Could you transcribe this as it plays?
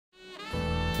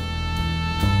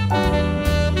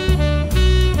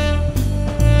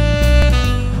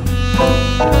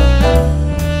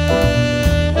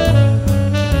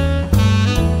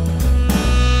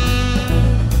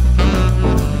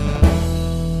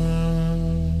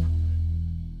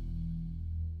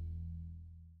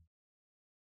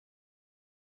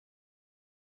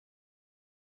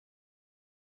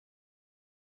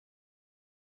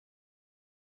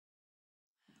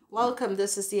Welcome.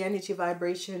 This is the energy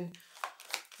vibration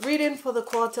reading for the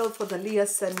quarter for the Leo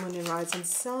Sun, Moon, and Rising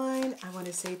sign. I want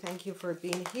to say thank you for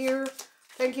being here.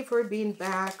 Thank you for being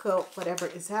back. Whatever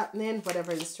is happening,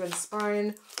 whatever is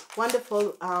transpiring,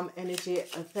 wonderful energy.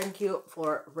 Thank you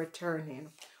for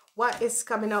returning. What is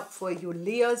coming up for you,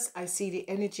 Leos? I see the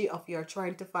energy of you're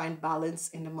trying to find balance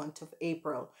in the month of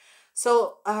April.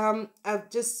 So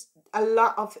just a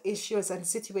lot of issues and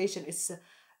situation is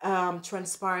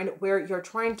transpiring where you're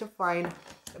trying to find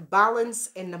balance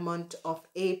in the month of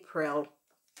April.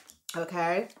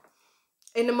 Okay,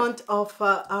 in the month of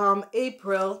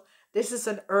April, this is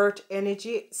an earth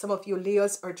energy. Some of you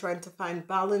Leos are trying to find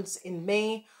balance in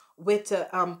May with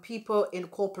people in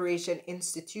corporation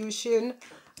institution.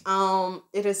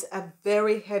 It is a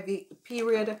very heavy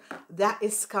period that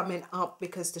is coming up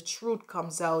because the truth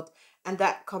comes out, and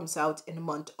that comes out in the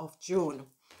month of June.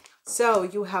 So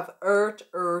you have earth,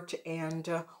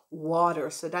 and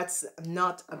water. So that's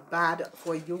not bad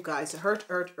for you guys.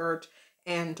 Earth,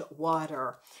 and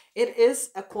water. It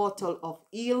is a quarter of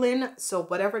healing. So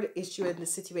whatever the issue in the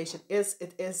situation is,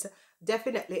 it is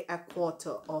definitely a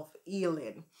quarter of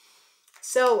healing.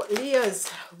 So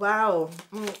Leos, wow.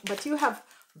 But you have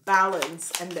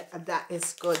balance, and that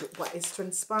is good. What is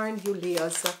transpiring, you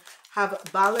Leos have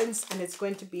balance, and it's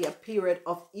going to be a period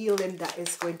of healing that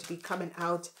is going to be coming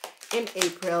out in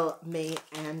April, May,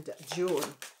 and June.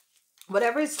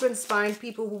 Whatever is transpiring,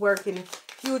 people who work in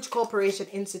huge corporation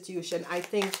institution, I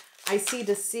think I see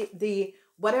the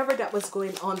whatever that was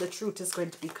going on, the truth is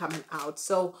going to be coming out.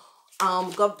 So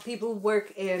people who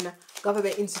work in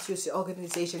government institution,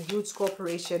 organization, huge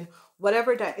corporation,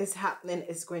 whatever that is happening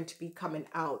is going to be coming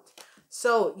out.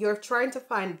 So you're trying to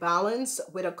find balance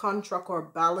with a contract or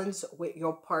balance with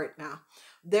your partner.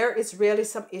 There is really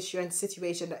some issue and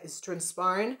situation that is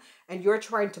transpiring, and you're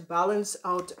trying to balance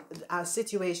out a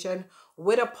situation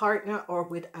with a partner or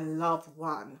with a loved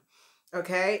one.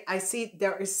 Okay, I see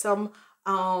there is some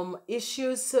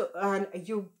issues, and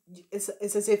it's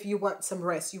as if you want some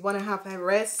rest. You want to have a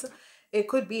rest. It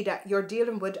could be that you're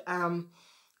dealing with a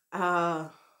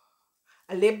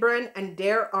Libran, and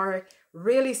there are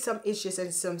really some issues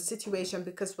and some situation,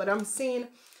 because what I'm seeing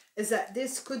is that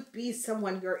this could be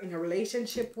someone you're in a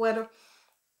relationship with,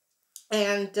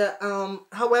 and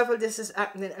however this is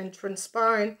happening and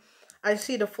transpiring, I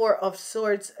see the Four of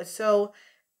Swords. So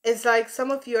it's like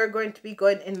some of you are going to be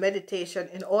going in meditation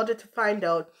in order to find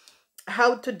out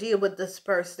how to deal with this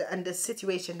person and the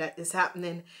situation that is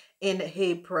happening in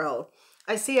April.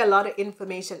 I see a lot of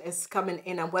information is coming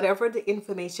in, and whatever the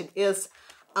information is,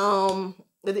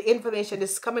 the information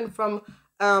is coming from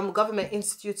government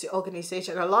institutes,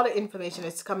 organization. A lot of information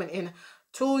is coming in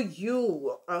to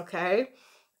you, okay?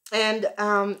 And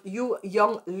you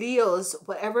young Leos,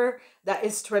 whatever that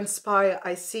is transpire,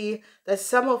 I see that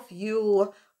some of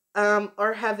you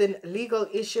are having legal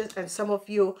issues, and some of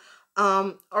you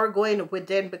are going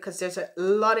within, because there's a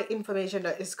lot of information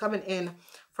that is coming in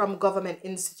from government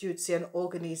institutes and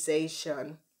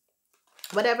organization.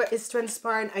 Whatever is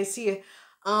transpiring, I see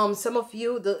some of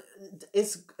you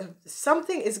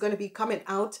something is going to be coming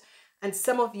out, and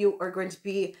some of you are going to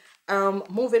be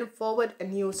moving forward,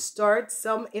 and you start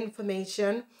some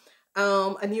information,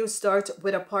 a new start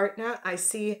with a partner. I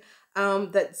see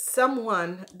that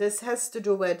someone, this has to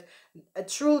do with a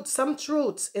truth, some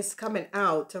truths is coming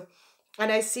out,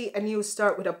 and I see a new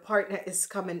start with a partner is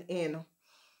coming in.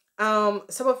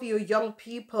 Some of you young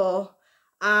people,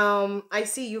 I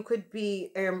see you could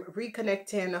be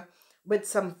reconnecting with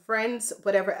some friends,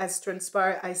 whatever has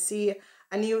transpired. I see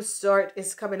a new start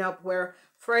is coming up where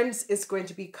friends is going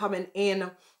to be coming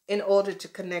in order to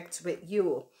connect with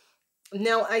you.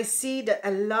 Now I see that a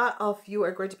lot of you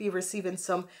are going to be receiving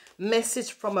some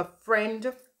message from a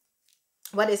friend.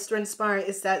 What is transpiring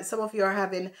is that some of you are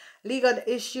having legal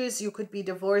issues. You could be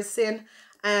divorcing,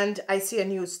 and I see a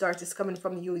new start is coming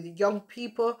from you young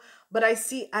people. But I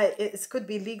see it could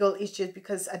be legal issues,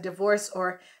 because a divorce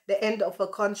or the end of a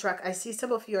contract. I see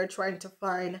some of you are trying to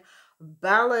find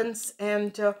balance,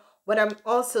 and what I'm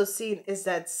also seeing is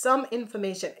that some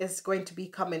information is going to be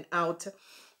coming out,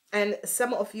 and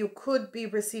some of you could be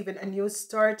receiving a new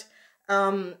start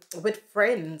with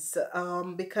friends,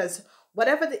 because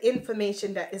whatever the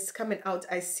information that is coming out,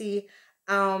 I see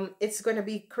it's going to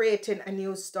be creating a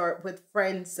new start with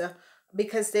friends,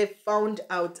 because they found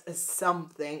out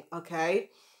something. Okay,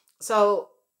 so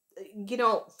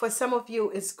for some of you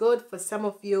it's good, for some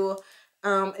of you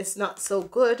it's not so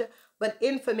good. But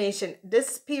information,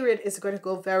 this period is going to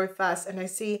go very fast, and I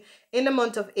see in the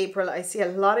month of April, I see a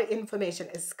lot of information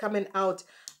is coming out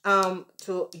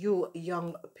to you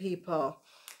young people.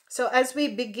 So as we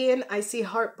begin, I see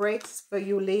heartbreaks for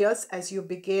you, Leos, as you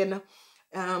begin.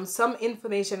 Some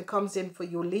information comes in for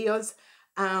you, Leos,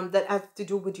 that has to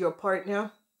do with your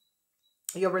partner,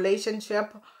 your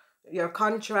relationship, your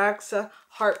contracts,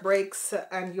 heartbreaks,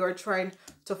 and you're trying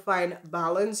to find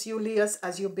balance, you Leos,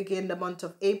 as you begin the month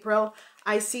of April.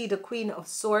 I see the Queen of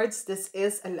Swords. This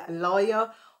is a lawyer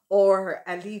or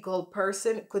a legal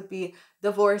person. It could be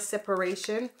divorce,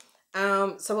 separation.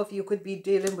 Some of you could be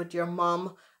dealing with your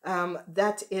mom.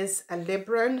 That is a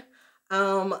Libran.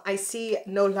 I see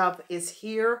no love is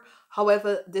here.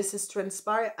 However, this is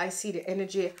transpired. I see the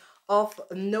energy of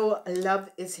no love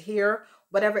is here.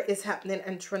 Whatever is happening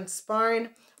and transpiring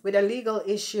with the legal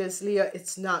issues, Leo,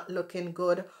 it's not looking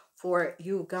good for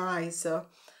you guys.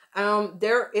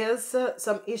 There is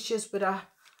some issues with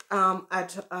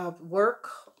at work,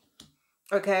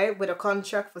 okay, with a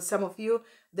contract for some of you.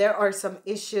 There are some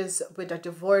issues with a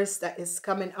divorce that is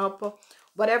coming up.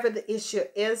 Whatever the issue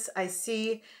is, I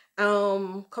see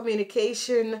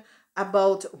communication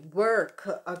about work,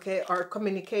 okay, or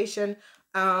communication,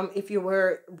 if you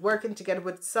were working together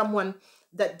with someone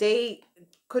that they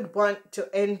could want to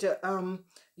end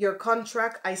your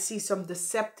contract. I see some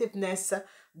deceptiveness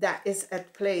that is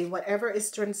at play. Whatever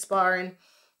is transpiring,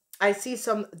 I see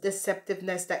some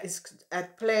deceptiveness that is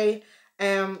at play.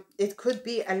 It could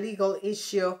be a legal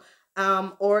issue,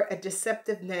 or a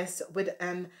deceptiveness with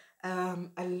a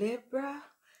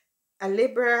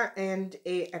Libra and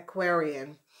a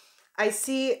Aquarian. I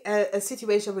see a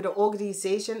situation with an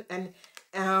organization and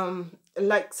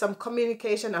like some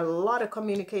communication, a lot of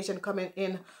communication coming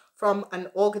in from an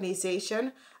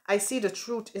organization. I see the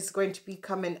truth is going to be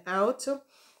coming out.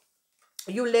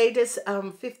 You ladies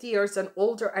 50 years and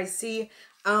older, I see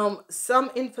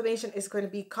some information is going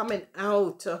to be coming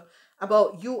out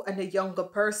about you and a younger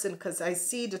person, because I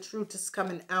see the truth is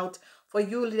coming out for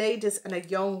you ladies and a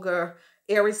younger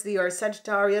Aries, Leo, or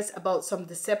Sagittarius about some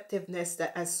deceptiveness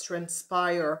that has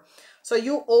transpired. So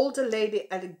you older lady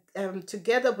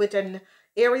together with an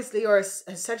Aries, Leo, or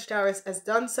Sagittarius has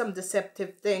done some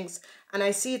deceptive things, and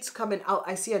I see it's coming out.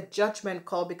 I see a judgment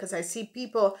call because I see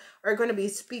people are going to be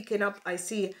speaking up. I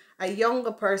see a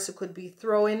younger person could be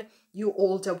throwing you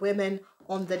older women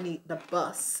underneath the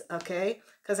bus, okay?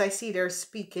 Because I see they're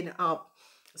speaking up.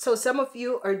 So some of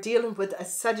you are dealing with a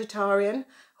Sagittarian.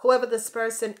 Whoever this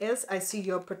person is, I see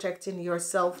you're protecting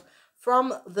yourself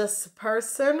from this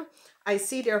person. I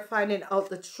see they're finding out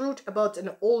the truth about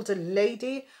an older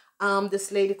lady.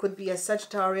 This lady could be a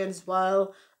Sagittarian as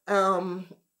well.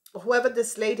 Whoever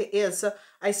this lady is,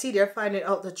 I see they're finding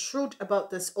out the truth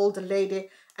about this older lady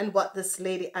and what this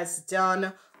lady has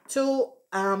done to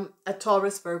a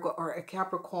Taurus, Virgo, or a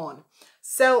Capricorn.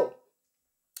 So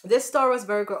this Taurus,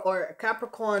 Virgo, or a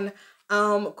Capricorn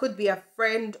could be a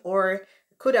friend, or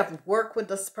could have worked with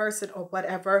this person, or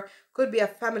whatever. Could be a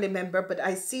family member, but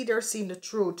I see they're seeing the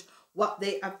truth, what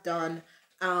they have done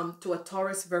to a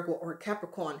Taurus, Virgo, or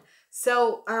Capricorn.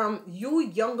 So you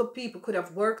younger people could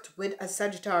have worked with a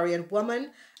Sagittarian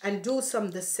woman and do some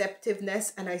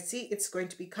deceptiveness, and I see it's going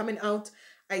to be coming out.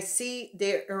 I see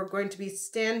they are going to be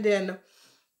standing,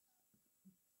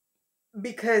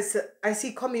 because I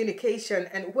see communication,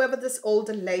 and whoever this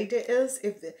older lady is,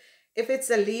 if it's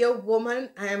a Leo woman,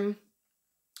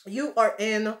 you are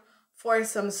in for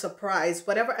some surprise.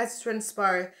 Whatever has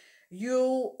transpired,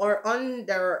 you are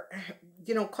under,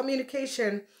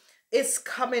 communication is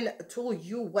coming to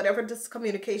you. Whatever this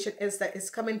communication is that is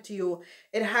coming to you,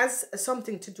 it has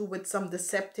something to do with some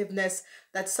deceptiveness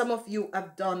that some of you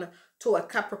have done to a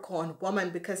Capricorn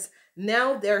woman, because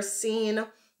now they're seeing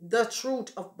the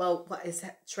truth about what is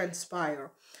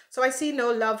transpire. So I see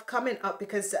no love coming up,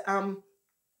 because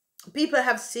people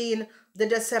have seen the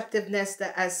deceptiveness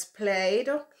that has played.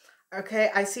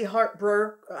 Okay, I see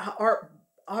heartbreak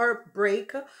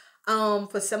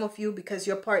for some of you, because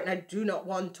your partner do not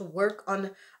want to work on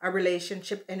a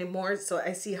relationship anymore. So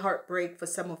I see heartbreak for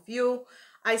some of you.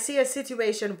 I see a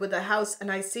situation with a house,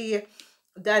 and I see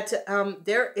that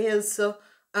there is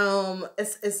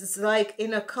it's like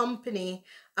in a company,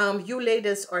 you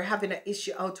ladies are having an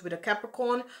issue out with a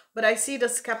Capricorn, but I see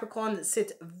this Capricorn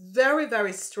sit very,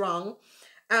 very strong.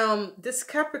 This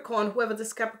Capricorn, whoever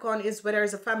this Capricorn is, whether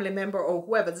it's a family member or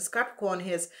whoever this Capricorn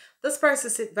is, this person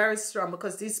sit very strong,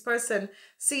 because this person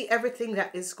see everything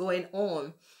that is going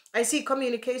on. I see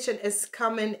communication is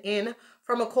coming in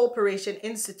from a corporation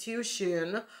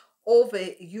institution over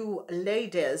you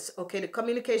ladies. Okay, the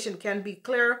communication can be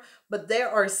clear, but they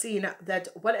are seeing that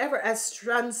whatever has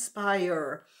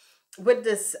transpired with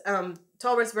this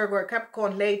Taurus, Virgo, or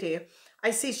Capricorn lady,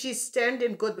 I see she's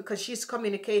standing good, because she's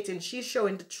communicating, she's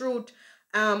showing the truth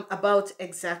about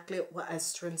exactly what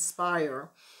has transpired.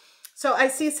 So I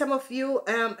see some of you,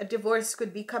 a divorce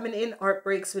could be coming in,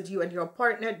 heartbreaks with you and your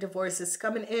partner, divorce is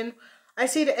coming in. I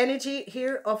see the energy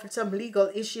here of some legal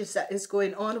issues that is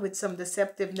going on with some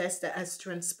deceptiveness that has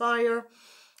transpired.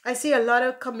 I see a lot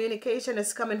of communication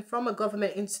is coming from a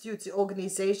government institute,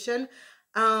 organization.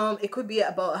 It could be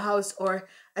about a house or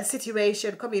a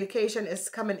situation. Communication is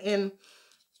coming in.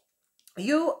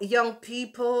 You young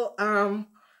people,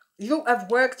 you have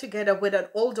worked together with an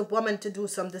older woman to do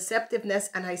some deceptiveness,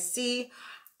 and I see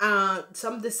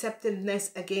some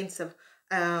deceptiveness against a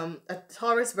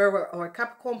Taurus, Virgo, or a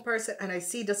Capricorn person, and I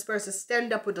see this person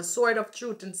stand up with a sword of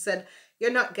truth and said,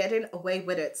 "You're not getting away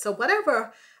with it." So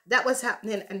whatever that was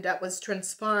happening and that was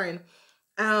transpiring,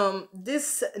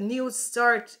 this new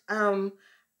start, um,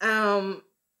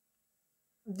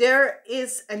 there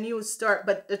is a new start,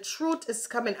 but the truth is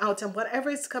coming out, and whatever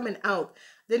is coming out,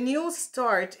 the new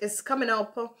start is coming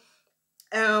up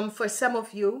for some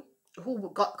of you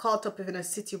who got caught up in a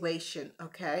situation.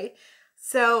 Okay,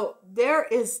 so there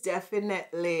is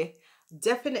definitely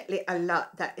a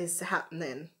lot that is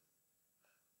happening.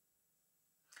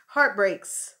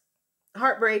 Heartbreaks,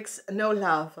 no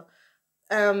love.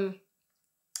 um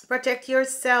Protect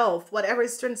yourself, whatever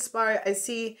is transpired. I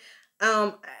see,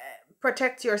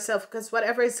 protect yourself, because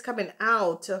whatever is coming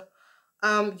out,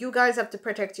 you guys have to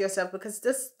protect yourself, because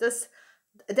this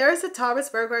there is a Taurus,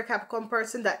 Virgo, or Capricorn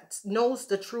person that knows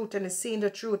the truth and is seeing the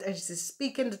truth and she's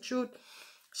speaking the truth.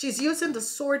 She's using the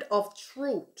sword of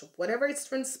truth, whatever is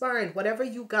transpiring, whatever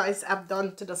you guys have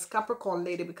done to this Capricorn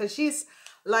lady, because she's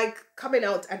like coming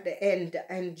out at the end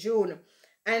in June,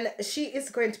 and she is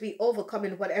going to be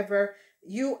overcoming whatever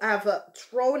you have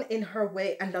thrown in her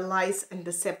way, and the lies and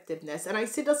deceptiveness. And I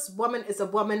see this woman is a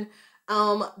woman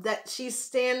that she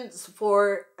stands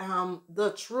for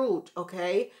the truth.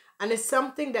 Okay, and it's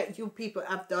something that you people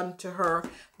have done to her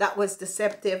that was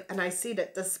deceptive, and I see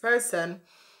that this person,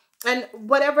 and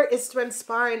whatever is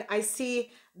transpiring, I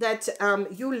see that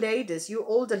you ladies, you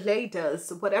older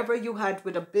ladies, whatever you had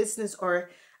with a business, or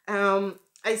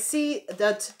I see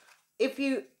that if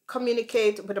you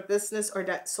communicate with a business or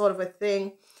that sort of a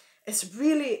thing,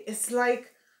 it's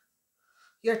like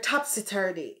you're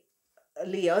topsy-turvy,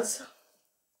 Leos.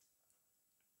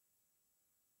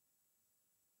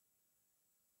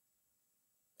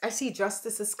 I see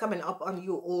justice is coming up on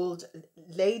you old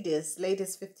ladies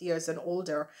 50 years and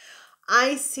older.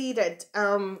 I see that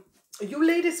you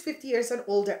ladies 50 years and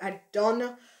older had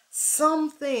done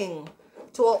something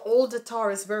to an older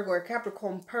Taurus, Virgo, or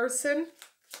Capricorn person.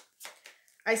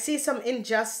 I see some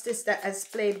injustice that has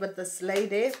played with this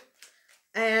lady,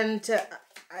 and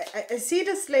I see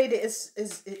this lady is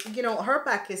you know, her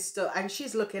back is still, and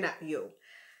she's looking at you,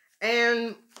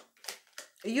 and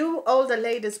you older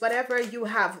ladies, whatever you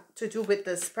have to do with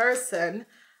this person,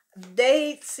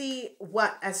 they see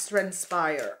what has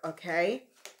transpired. Okay,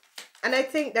 and I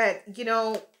think that, you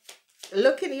know,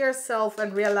 look in yourself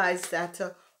and realize that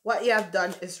what you have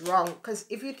done is wrong, because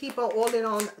if you keep on holding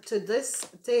on to this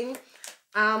thing,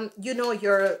 you know,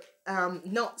 you're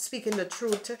not speaking the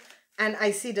truth. And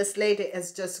I see this lady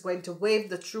is just going to wave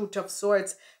the truth of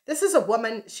swords. This is a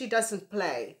woman, she doesn't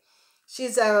play.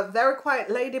 She's a very quiet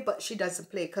lady, but she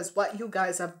doesn't play, because what you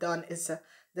guys have done is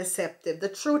deceptive. The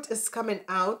truth is coming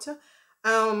out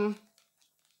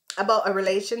about a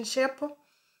relationship.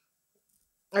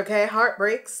 Okay,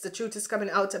 heartbreaks. The truth is coming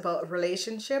out about a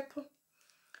relationship.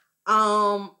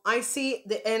 I see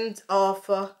the end of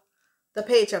the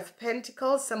Page of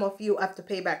Pentacles. Some of you have to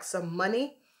pay back some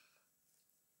money.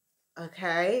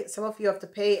 Okay, some of you have to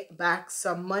pay back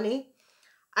some money.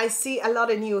 I see a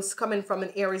lot of news coming from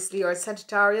an Aries, Leo, or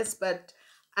Sagittarius, but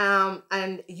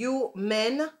and you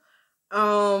men,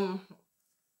 I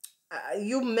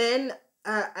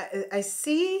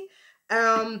see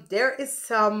there is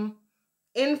some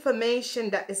information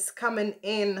that is coming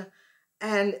in,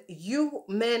 and you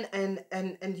men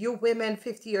and you women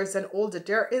 50 years and older,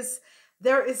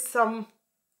 there is some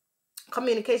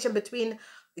communication between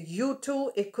you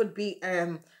two. It could be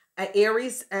a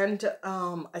Aries and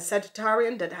a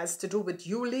Sagittarian that has to do with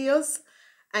you Leos,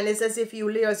 and it's as if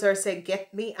you Leos are saying,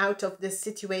 get me out of this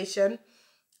situation.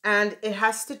 And it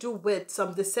has to do with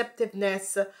some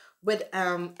deceptiveness with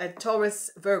a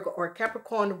Taurus, Virgo, or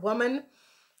Capricorn woman.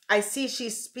 I see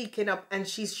she's speaking up and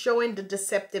she's showing the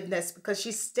deceptiveness, because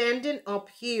she's standing up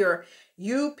here.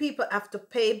 You people have to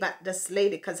pay back this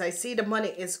lady, because I see the money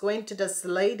is going to this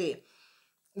lady.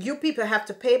 You people have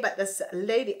to pay back this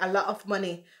lady a lot of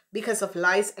money because of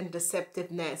lies and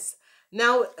deceptiveness.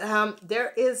 Now,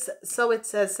 there is, so it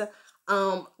says,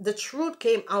 the truth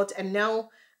came out, and now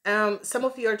Some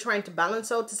of you are trying to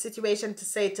balance out the situation to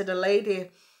say to the lady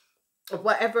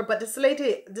whatever, but this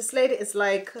lady is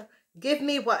like, give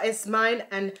me what is mine,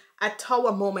 and a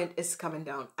tower moment is coming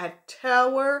down. A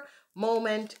tower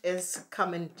moment is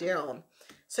coming down.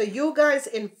 So you guys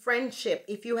in friendship,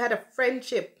 if you had a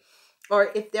friendship,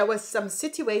 or if there was some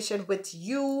situation with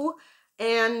you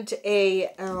and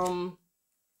a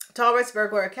Taurus,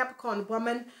 Virgo, or Capricorn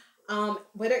woman,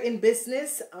 whether in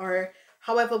business or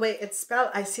however way it's spelled,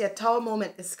 I see a tower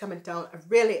moment is coming down.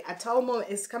 Really, a tower moment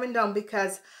is coming down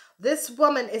because this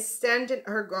woman is standing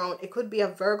her ground. It could be a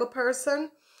Virgo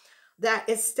person that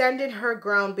is standing her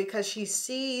ground because she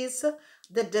sees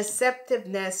the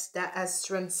deceptiveness that has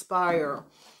transpired.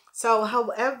 So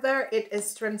however it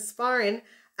is transpiring,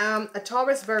 a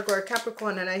Taurus, Virgo, or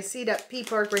Capricorn, and I see that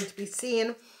people are going to be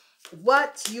seeing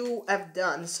what you have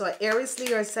done. So an Aries,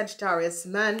 Leo, or Sagittarius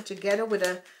man together with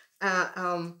a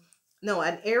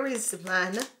an Aries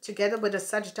man together with a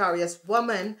Sagittarius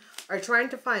woman are trying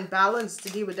to find balance to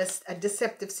deal with a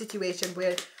deceptive situation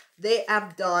where they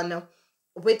have done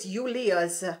with you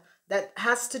Leos that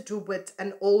has to do with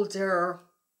an older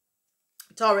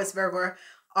Taurus, Virgo,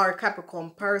 or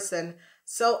Capricorn person.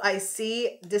 So I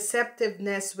see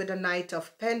deceptiveness with a Knight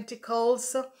of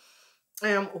Pentacles,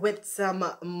 with some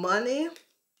money.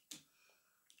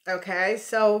 Okay,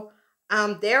 so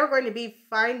they're going to be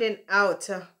finding out,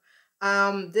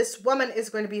 this woman is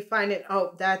going to be finding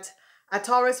out that a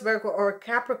Taurus, Virgo, or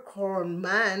Capricorn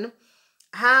man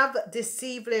have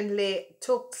deceivingly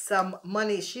took some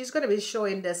money. She's going to be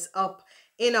showing this up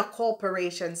in a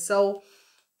corporation. So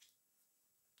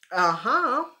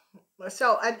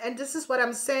so and this is what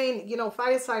I'm saying, you know,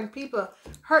 fire sign people,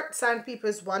 hurt sign people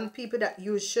is one people that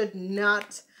you should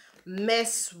not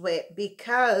mess with,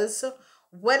 because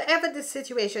whatever the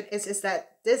situation is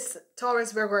that this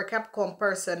Taurus, Virgo, or Capricorn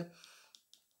person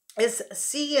is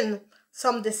seeing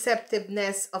some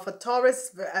deceptiveness of a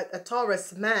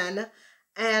Taurus man,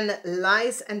 and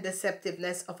lies and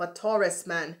deceptiveness of a Taurus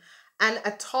man. And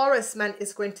a Taurus man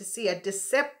is going to see a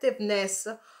deceptiveness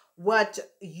what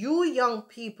you young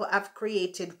people have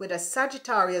created with a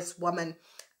Sagittarius woman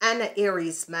and an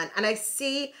Aries man. And I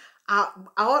see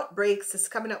outbreaks is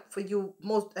coming up for you,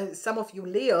 some of you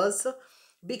Leos,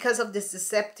 because of this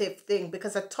deceptive thing,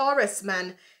 because a Taurus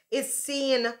man is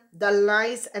seeing the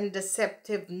lies and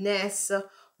deceptiveness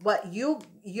what you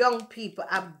young people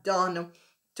have done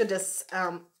to this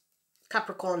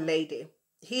Capricorn lady.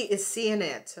 He is seeing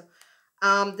it.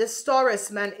 This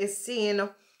Taurus man is seeing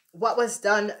what was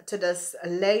done to this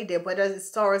lady, whether it's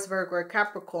Taurus, Virgo, or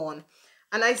Capricorn.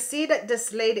 And I see that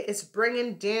this lady is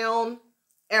bringing down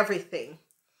everything.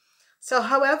 So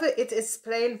however it is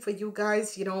plain for you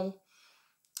guys,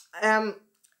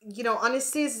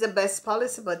 honesty is the best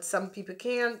policy, but some people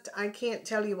can't. I can't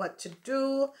tell you what to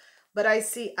do, but I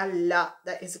see a lot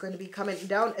that is going to be coming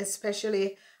down,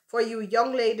 especially for you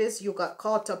young ladies. You got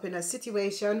caught up in a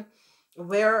situation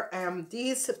where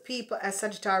these people, a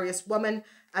Sagittarius woman,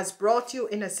 has brought you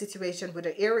in a situation with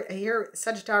a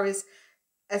Sagittarius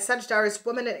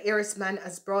woman, and Aries man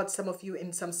has brought some of you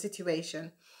in some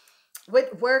situation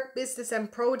with work, business, and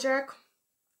project.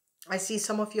 I see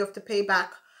some of you have to pay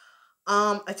back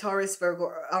a Taurus,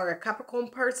 Virgo, or a Capricorn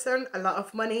person a lot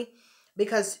of money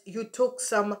because you took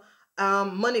some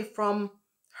money from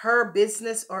her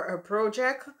business or her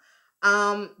project.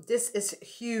 This is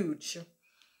huge.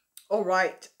 All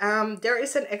right. There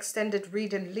is an extended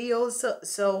reading, Leos.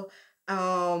 So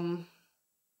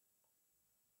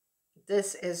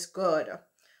this is good.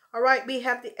 All right. We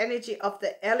have the energy of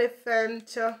the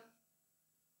elephant.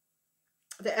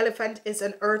 The elephant is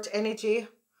an earth energy.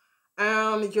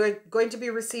 You're going to be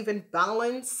receiving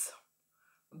balance.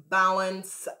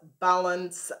 Balance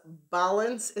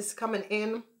is coming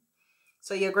in.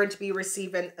 So you're going to be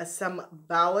receiving some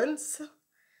balance.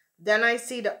 Then I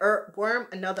see the earthworm,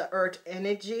 another earth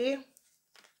energy.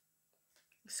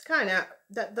 It's kind of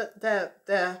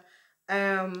the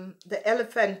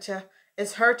elephant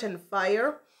is hurt and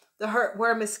fire. The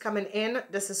earthworm is coming in.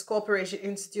 This is corporation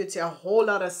institute. A whole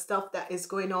lot of stuff that is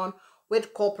going on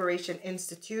with corporation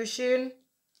institution.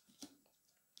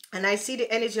 And I see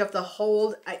the energy of the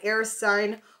whole air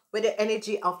sign with the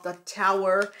energy of the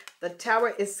tower. The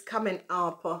tower is coming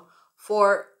up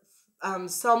for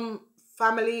some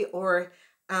family or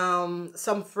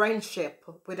some friendship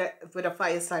with a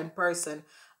fire sign person.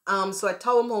 So a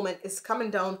tower moment is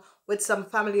coming down with some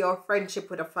family or friendship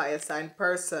with a fire sign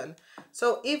person.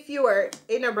 So if you are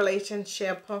in a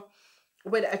relationship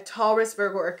with a Taurus,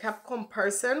 Virgo, or Capricorn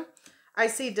person, I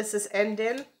see this is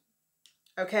ending.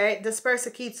 Okay, this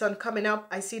person keeps on coming up.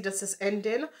 I see this is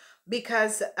ending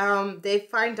because they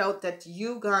find out that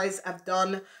you guys have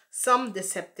done some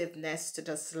deceptiveness to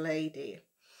this lady.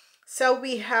 So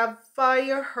we have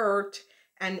fire, hurt,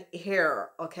 and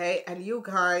hair. Okay, and you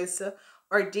guys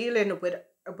are dealing with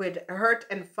hurt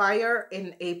and fire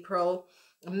in April.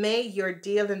 May you're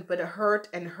dealing with hurt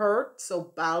and hurt,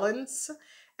 so balance.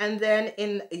 And then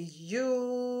in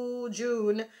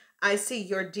June, I see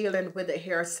you're dealing with a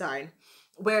hair sign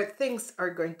where things are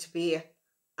going to be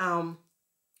um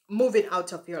moving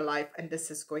out of your life, and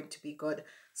this is going to be good.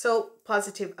 So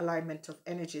positive alignment of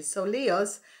energies. So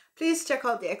Leos, please check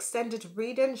out the extended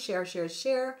reading,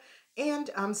 share, and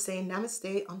I'm saying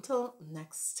namaste until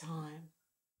next time.